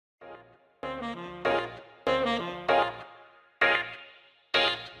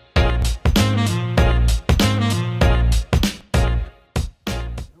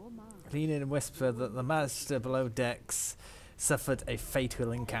convene and whisper that the master below decks suffered a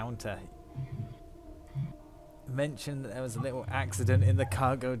fatal encounter. Mentioned that there was a little accident in the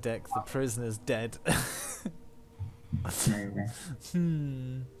cargo deck. The prisoner's dead.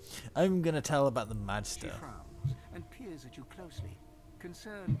 I'm gonna tell about the magister. She frowns and peers at you closely,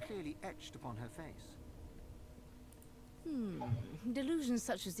 concern clearly etched upon her face. Delusions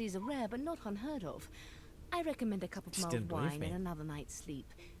such as these are rare, but not unheard of. I recommend a cup of mulled wine and another night's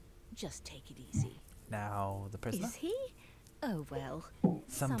sleep. Just take it easy. Now, the prisoner? Is he? Oh well.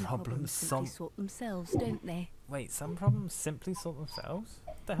 Some problems simply sort themselves, don't they? Wait, some problems simply sort themselves?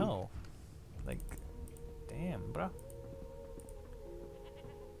 What the hell? Like, damn, bruh.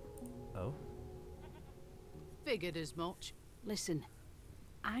 Oh? Figured as much. Listen,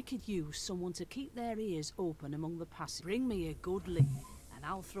 I could use someone to keep their ears open among the passengers. Bring me a good lead, and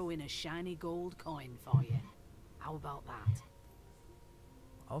I'll throw in a shiny gold coin for you. How about that?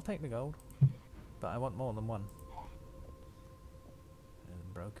 I'll take the gold, but I want more than one.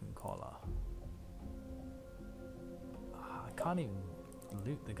 Broken collar. I can't even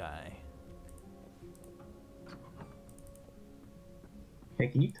loot the guy. Hey,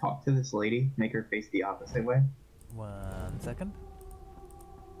 can you talk to this lady? Make her face the opposite way? 1 second.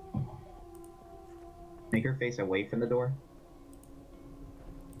 Make her face away from the door.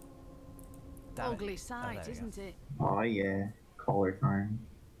 Damn Ugly it. sight, isn't it? Oh yeah, caller time.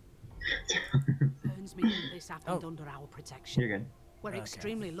 Burns me that this happened under our protection. You're good. We're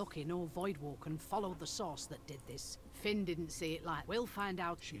extremely lucky no Voidwalker followed the source that did this. Finn didn't see it like. We'll find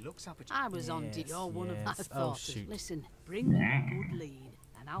out. She looks up at you. I was on to you're one of my Oh, thoughts. shoot. Listen, bring me a good lead,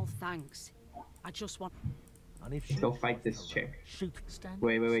 and I'll thanks. I just want. Go fight this chick. Shoot.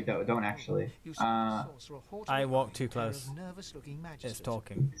 Wait, don't actually. I walk too close. It's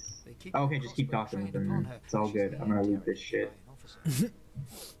talking. Okay, just keep talking with them. It's all good. I'm gonna loot this shit.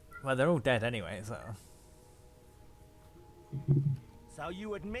 Well, they're all dead anyway, so. So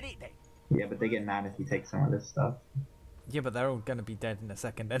you admit it then? Yeah, but they get mad if you take some of this stuff. Yeah, but they're all gonna be dead in a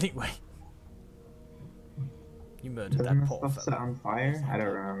second anyway. You murdered Doesn't that the poor stuff set fella. on fire? I don't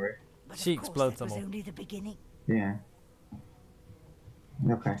remember. She explodes them all. Only the beginning. Yeah.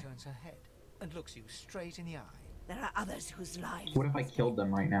 Okay. She turns her head and looks you straight in the eye. There are others whose lives. What if I killed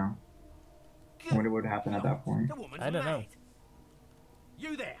them right now? I wonder what would happen at that point. The woman's I don't know. mad.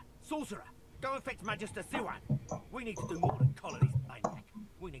 You there, sorcerer. Go and fetch Magister Siwan. We need to do more than collar this maniac.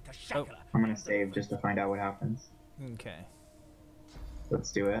 We need to shackle her. I'm gonna save just to find out what happens. Okay.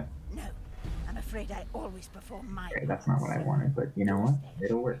 Let's do it. No, I'm afraid I always perform my. Okay, that's not what I wanted, but you know what?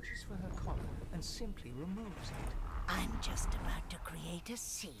 It'll work. Reaches for her collar and simply removes it. I'm just about to create a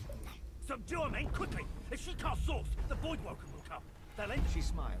scene. Subdue her, men, quickly. If she casts source, the Voidwalker will come. They'll end. She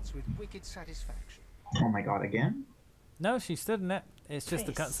smiles with wicked satisfaction. Oh my god, again? No, she stood in it. It's just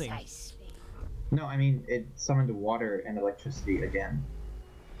a cutscene. Precisely. No, I mean, it summoned water and electricity again.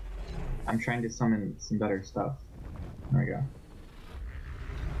 I'm trying to summon some better stuff. There we go.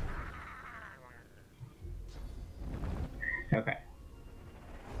 Okay.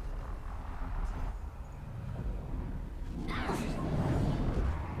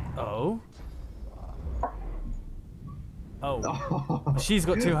 Oh? Oh. She's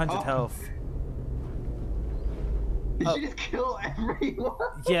got 200 health. Did she just kill everyone?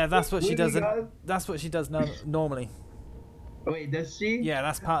 Yeah, that's what she does. God. That's what she does normally. Wait, does she? Yeah,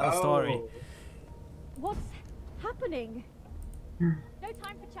 that's part of the story. What's happening? No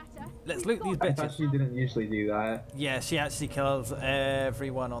time for chatter. Let's loot these I thought bitches. she didn't usually do that. Yeah, she actually kills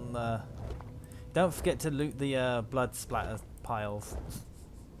everyone on the... Don't forget to loot the blood splatter piles.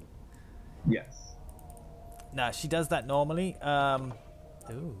 Yes. No, she does that normally. Ooh.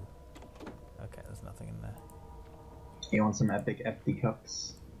 Okay, there's nothing in there. You want some epic empty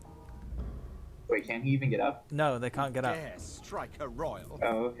cups? Wait, can't he even get up? No, they can't get up. Dare strike a royal.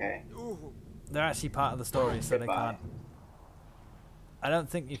 Oh, okay. Ooh. They're actually part of the story, so they Goodbye. can't. I don't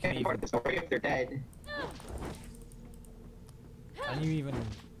think you can Can't part even... the story if they're dead. Can you even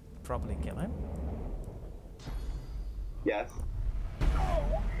probably kill him? Yes.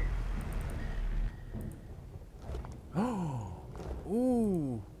 Oh!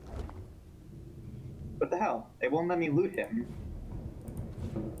 Ooh! What the hell? It won't let me loot him.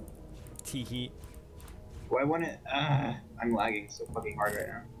 Teehee. Why won't it? I'm lagging so fucking hard right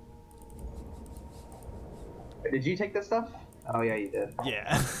now. Did you take this stuff? Oh yeah, you did.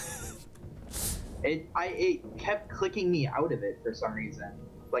 Yeah. It kept clicking me out of it for some reason.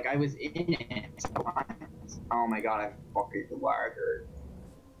 Like I was in it. Oh my god, I'm fucking lagged.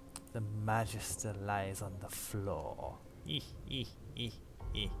 The Magister lies on the floor. Eeh, eeh, eeh,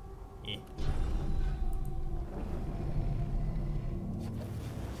 eeh, eeh.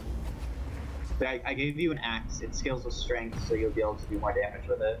 But I gave you an axe. It scales with strength, so you'll be able to do more damage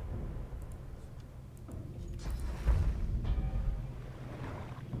with it.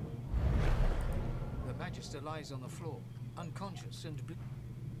 The Magister lies on the floor, unconscious and...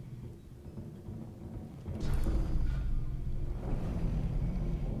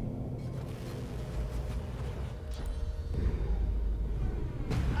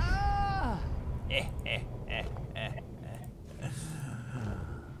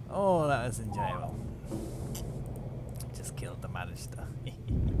 Oh, that was enjoyable. Just killed the Magister.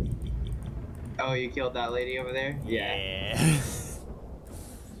 Oh, you killed that lady over there? Yeah.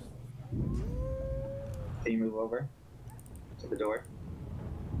 Can you move over to the door?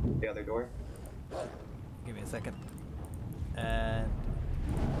 The other door? Give me a second. And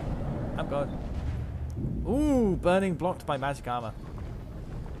I'm going. Ooh, burning blocked by magic armor.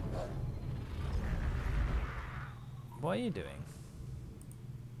 What are you doing?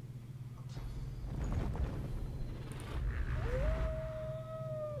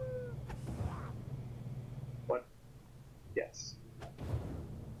 What? Yes.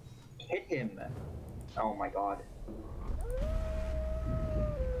 Hit him! Oh my god.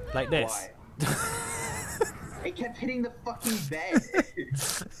 Like this. Why? It kept hitting the fucking bed!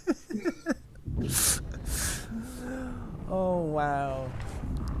 Oh wow.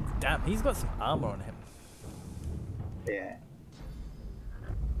 Damn, he's got some armor on him. Yeah.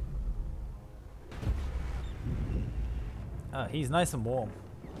 Oh, he's nice and warm.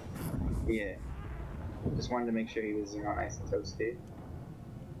 Yeah. Just wanted to make sure he was, you know, nice and toasty.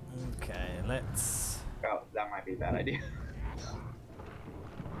 Okay, let's... Oh, that might be a bad idea.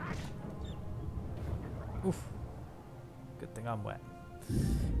 Oof. Good thing I'm wet.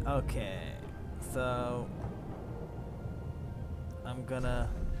 Okay, so... I'm gonna...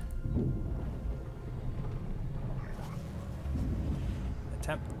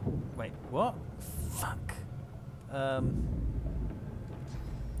 attempt... Wait, what? Fuck.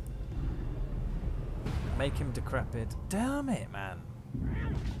 Make him decrepit. Damn it, man.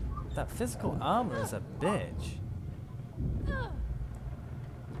 That physical armor is a bitch.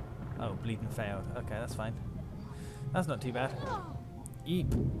 Oh, bleeding failed. Okay, that's fine. That's not too bad.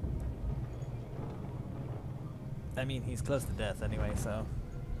 Eep. I mean, he's close to death anyway, so...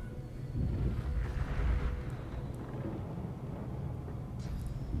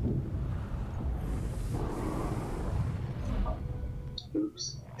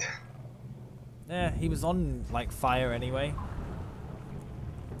 Oops. Yeah, he was on, like, fire anyway.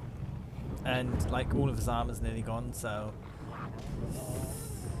 And, like, all of his armor's nearly gone, so...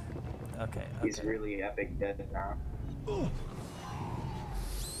 Okay, He's really epic dead now.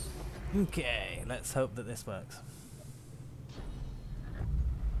 Okay, let's hope that this works.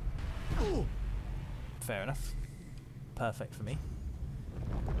 Fair enough. Perfect for me.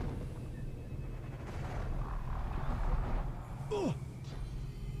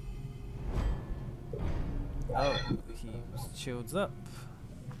 Oh, he shields up.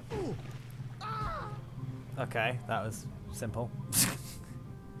 Okay, that was simple.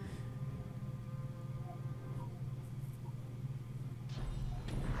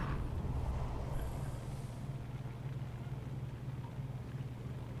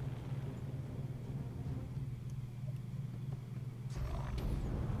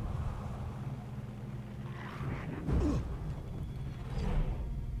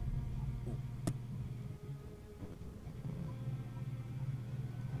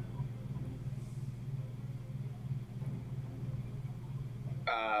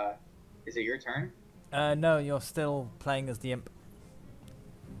 Is it your turn? No, you're still playing as the imp.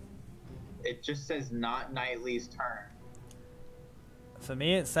 It just says not Knightley's turn. For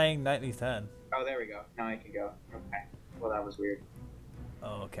me, it's saying Knightley's turn. Oh, there we go. Now I can go. Okay. Well, that was weird.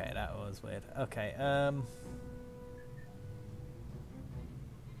 Oh, okay, that was weird. Okay,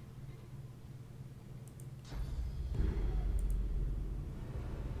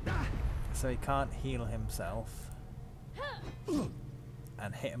 so he can't heal himself.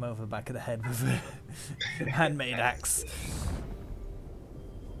 And hit him over the back of the head with a handmade axe.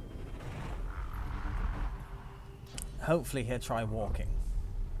 Hopefully he'll try walking.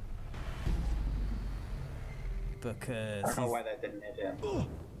 Because I don't know why that didn't hit him.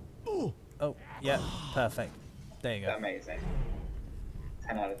 oh, yeah, perfect. There you go. Amazing.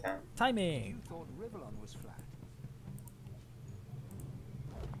 10 out of 10. Timing! You thought Rivellon was flat.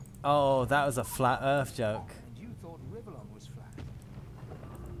 Oh, that was a flat earth joke. And you thought Rivellon was flat.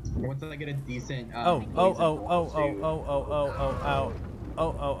 Once I get a decent Oh, poison oh, to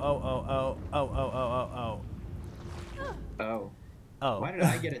Oh. Oh. Why did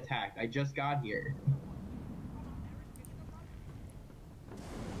I get attacked? I just got here.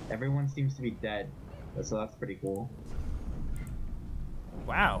 Everyone seems to be dead, so that's pretty cool.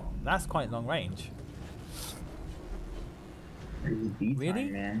 Wow, that's quite long range. Really?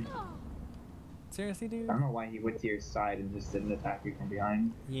 Time, man. Seriously, dude? I don't know why he went to your side and just didn't attack you from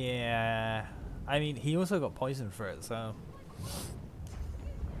behind. Yeah. I mean, he also got poisoned for it, so...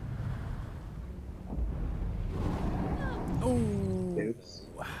 Ooh. Oops.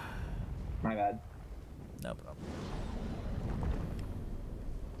 My bad. No problem.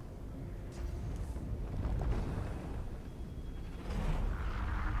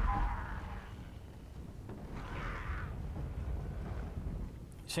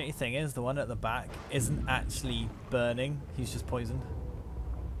 Shitty thing is, the one at the back isn't actually burning, he's just poisoned.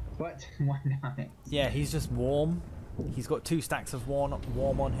 What? Why not? Yeah, he's just warm. He's got 2 stacks of warm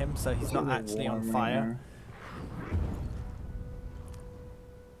on him, so he's not actually on fire.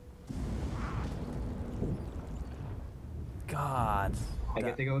 God. I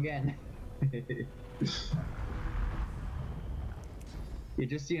get to go again. You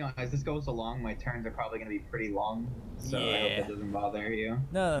just, you know, as this goes along, my turns are probably going to be pretty long, so I hope it doesn't bother you.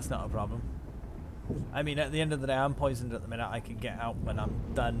 No, that's not a problem. I mean, at the end of the day, I'm poisoned at the minute. I can get out when I'm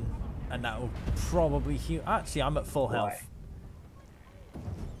done, and that will probably heal. Actually, I'm at full health.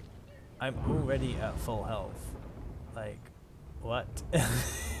 I'm already at full health. Like, what?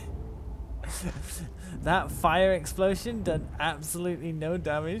 That fire explosion done absolutely no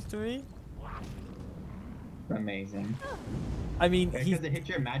damage to me. Amazing. I mean, because it hit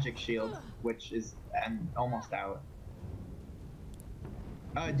your magic shield, which is almost out.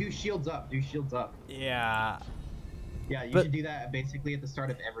 Do shields up. Do shields up. Yeah. Yeah, you should do that basically at the start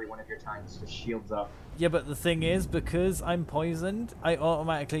of every one of your turns. Just shields up. Yeah, but the thing is, because I'm poisoned, I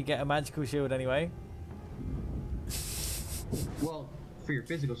automatically get a magical shield anyway. Well, for your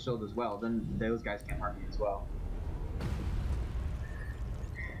physical shield as well, then those guys can't harm you as well.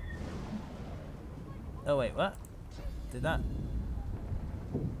 Oh wait, what? Did that?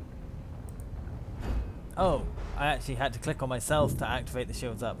 Oh, I actually had to click on myself to activate the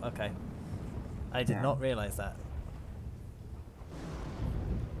shields up. Okay. I did not realize that.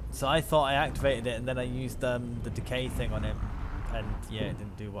 So I thought I activated it and then I used the decay thing on him. And yeah, it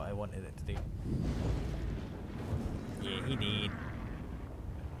didn't do what I wanted it to do. Yeah, he did.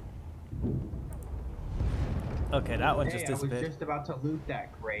 Okay, that one just disappeared. I was just about to loot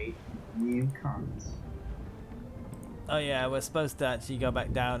that crate. You cunt. Oh yeah, we're supposed to actually go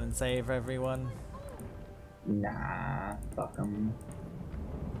back down and save everyone. Nah, fuck them.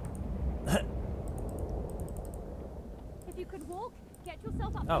 If you could walk, get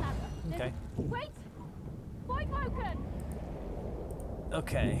yourself up the ladder. Okay. Wait! Awoken!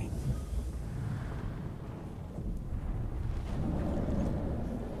 Okay.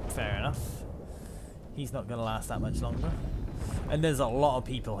 Fair enough. He's not gonna last that much longer. And there's a lot of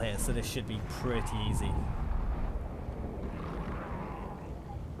people here, so this should be pretty easy.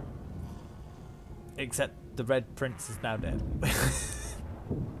 Except the Red Prince is now dead.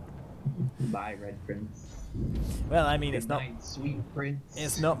 Bye, Red Prince. Well, I mean, it's not sweet Prince.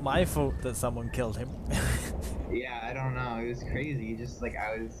 It's not my fault that someone killed him. Yeah, I don't know. It was crazy. Just like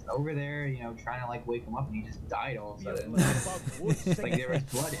I was over there, you know, trying to like wake him up, and he just died all of a sudden. Like there was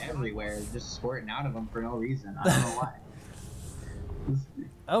blood everywhere, just squirting out of him for no reason. I don't know why.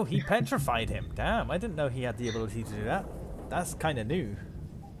 Oh, he petrified him. Damn, I didn't know he had the ability to do that. That's kind of new.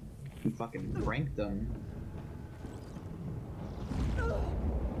 He fucking pranked them.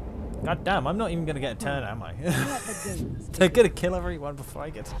 God damn, I'm not even gonna get a turn, am I? They're gonna kill everyone before I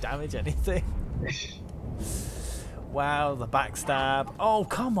get to damage anything. Wow, the backstab. Oh,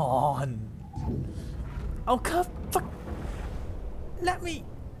 come on. Oh, fuck. Let me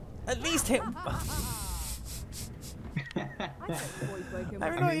at least hit.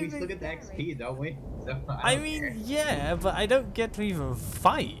 I mean, we still get the XP, don't we? So, I mean, yeah, but I don't get to even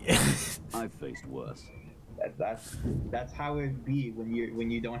fight. I've faced worse. That's how it'd be when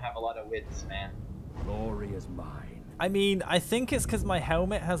you don't have a lot of wits, man. Glory is mine. I mean, I think it's because my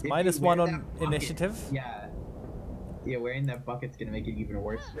helmet has -1 on initiative. Yeah, wearing that bucket's gonna make it even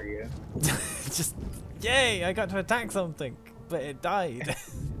worse for you. Just, yay! I got to attack something, but it died.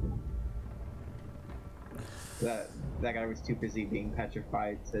 That guy was too busy being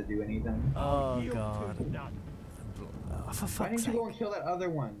petrified to do anything. Oh god. Oh, for Why fuck's didn't you sake. go and kill that other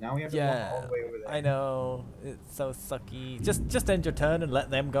one? Now we have to walk all the way over there. I know. It's so sucky. Just end your turn and let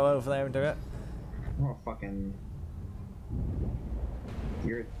them go over there and do it. Oh, fucking...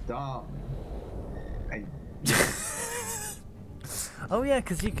 You're dumb. Oh yeah,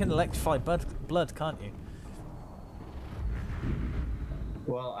 because you can electrify blood, can't you?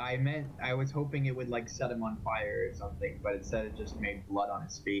 Well, I was hoping it would like set him on fire or something, but instead it just made blood on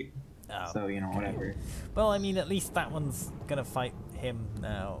his feet. Oh, so, you know, whatever. Well, I mean, at least that one's gonna fight him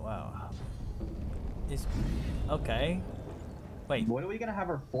now. Wow. Okay. Wait. What are we gonna have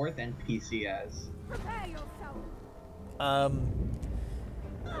our 4th NPC as? Prepare yourself.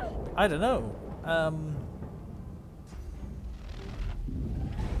 I don't know.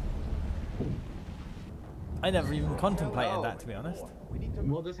 I never even contemplated that, to be honest.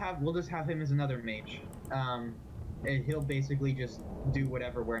 We'll just have him as another mage. And he'll basically just do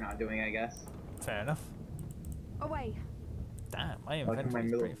whatever we're not doing, I guess. Fair enough. Away. Damn, my Like my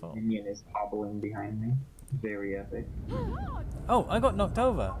inventory's pretty full. minion is hobbling behind me. Very epic. Oh, I got knocked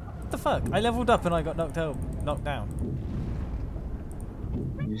over. What the fuck? I leveled up and I got knocked down.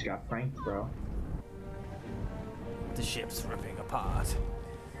 You just got pranked, bro. The ship's ripping apart.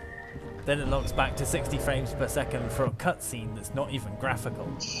 Then it locks back to 60 frames per second for a cutscene that's not even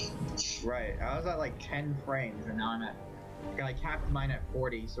graphical. Right, I was at like 10 frames and now I'm at, I capped mine at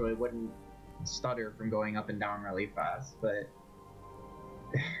 40 so it wouldn't stutter from going up and down really fast, but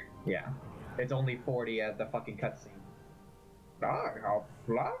yeah, it's only 40 at the fucking cutscene. I have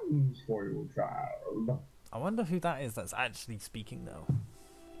plans for you, child. I wonder who that is that's actually speaking though.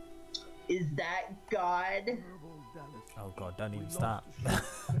 Is that God? Oh god, don't even start.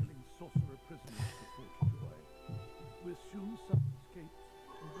 We assume some escaped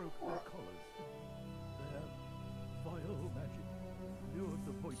and broke their collars. Their vile magic lured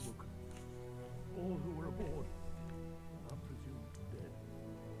the Voidwoken. All who were aboard are presumed dead.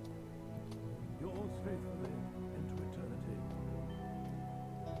 Yours faithfully into eternity.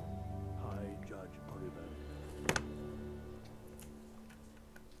 High Judge Oliver.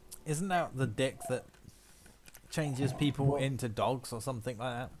 Isn't that the dick that changes people into dogs or something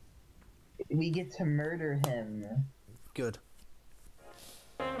like that? We get to murder him. Good.